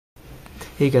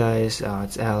Hey guys,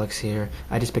 it's Alex here.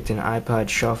 I just picked an iPod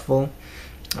Shuffle.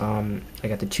 I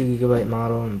got the 2 GB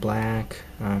model in black.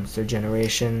 It's their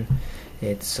generation.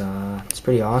 It's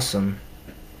pretty awesome.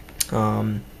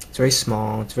 It's very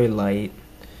small. It's very light.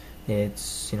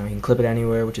 It's, you can clip it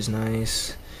anywhere, which is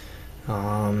nice.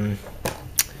 Yeah,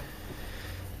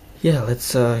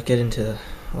 let's get into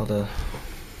all the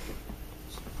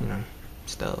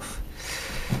stuff.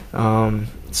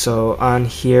 So on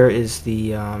here is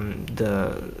the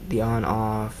on-off,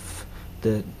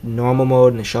 the normal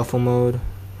mode and the shuffle mode.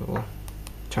 We'll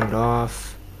turn it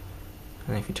off,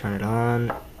 and if you turn it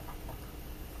on,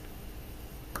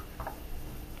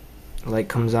 the light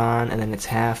comes on, and then it's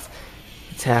half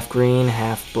green,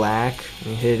 half black.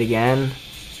 And you hit it again,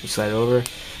 you slide it over,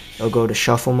 it'll go to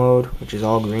shuffle mode, which is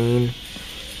all green.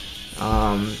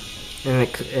 And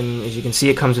as you can see,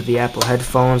 it comes with the Apple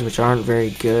headphones, which aren't very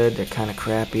good. They're kind of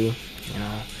crappy,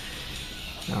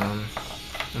 I'm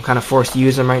kind of forced to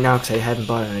use them right now because I haven't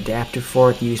bought an adapter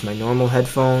for it to use my normal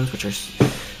headphones, which are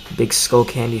big Skull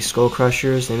Candy Skull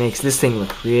Crushers. It makes this thing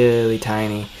look really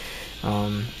tiny.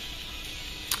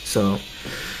 So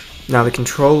now the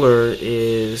controller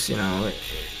is,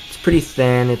 it's pretty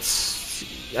thin.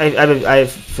 I have a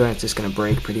feeling it's just gonna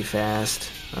break pretty fast.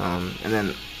 And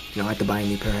then I have to buy a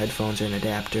new pair of headphones or an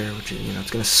adapter, which is, it's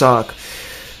gonna suck.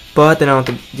 But then I don't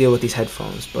have to deal with these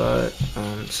headphones. But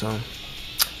so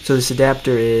this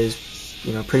adapter is,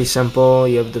 pretty simple.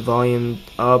 You have the volume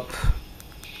up,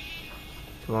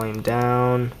 the volume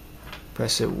down.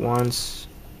 Press it once,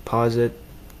 pause it,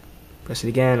 press it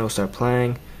again, it'll start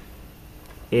playing.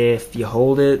 If you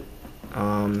hold it,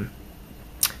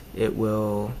 it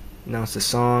will announce the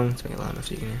song. Let's make it loud enough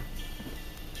so you can hear.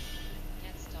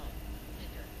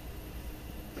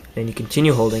 Then you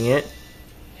continue holding it.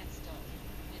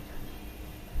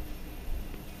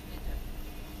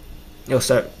 It'll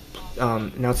start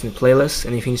announcing the playlist,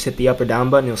 and if you just hit the up or down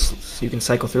button, so you can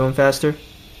cycle through them faster.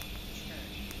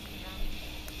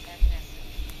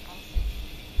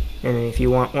 And if you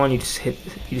want one, you just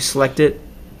select it.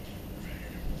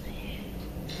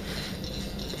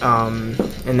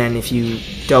 And then if you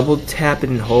double tap it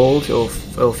and hold,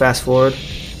 it'll fast forward.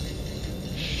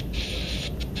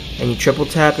 And you triple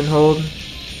tap and hold,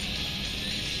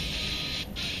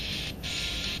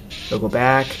 it'll go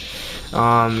back.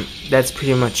 That's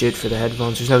pretty much it for the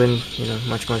headphones. There's nothing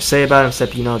much more to say about them,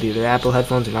 except the Apple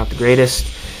headphones are not the greatest.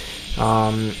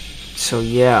 So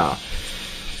yeah,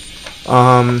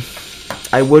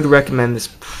 I would recommend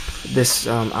this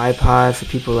iPod for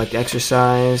people who like to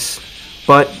exercise,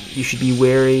 but you should be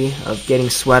wary of getting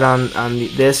sweat on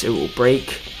this. It will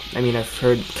break. I mean, I've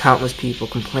heard countless people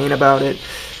complain about it.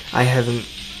 I haven't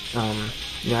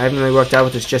really worked out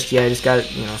with this just yet. I just got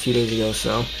it, a few days ago,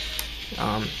 so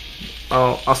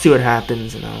I'll see what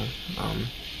happens, and I'll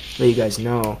let you guys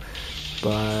know.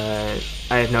 But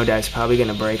I have no doubt it's probably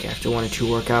gonna break after 1 or 2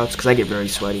 workouts because I get very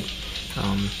sweaty.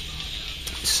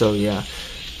 So yeah.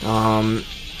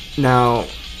 Now,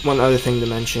 one other thing to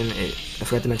mention, I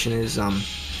forgot to mention, is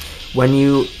when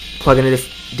you plug in a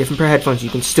different pair of headphones, you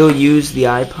can still use the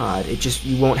iPod.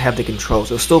 You won't have the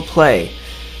controls. It'll still play.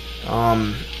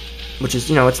 Which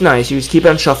is, it's nice. You just keep it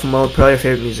on shuffle mode, put all your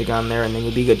favorite music on there, and then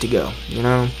you'll be good to go,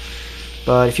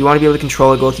 But if you want to be able to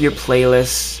control it, go through your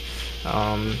playlists,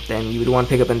 then you would want to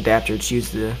pick up an adapter to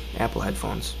use the Apple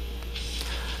headphones.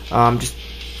 Just,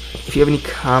 if you have any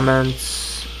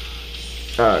comments,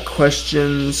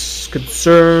 questions,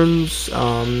 concerns,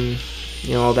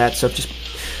 all that stuff, just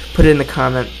put it in the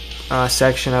comment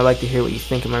section. I'd like to hear what you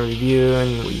think of my review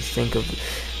and what you think of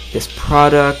this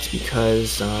product,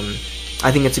 because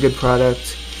I think it's a good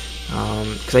product,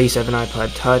 because I used to have an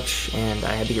iPod Touch and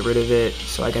I had to get rid of it,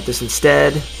 so I got this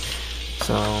instead.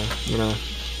 So I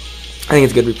think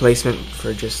it's a good replacement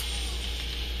for just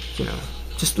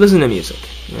listen to music.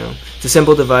 It's a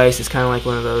simple device. It's kind of like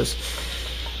one of those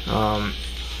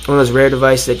rare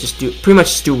devices that pretty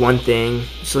much do one thing.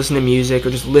 Just listen to music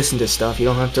or just listen to stuff. You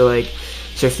don't have to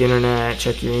surf the internet,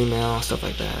 check your email, stuff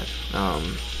like that.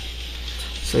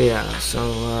 So yeah,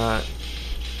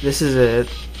 this is it.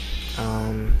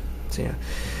 So yeah.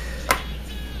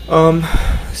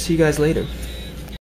 See you guys later.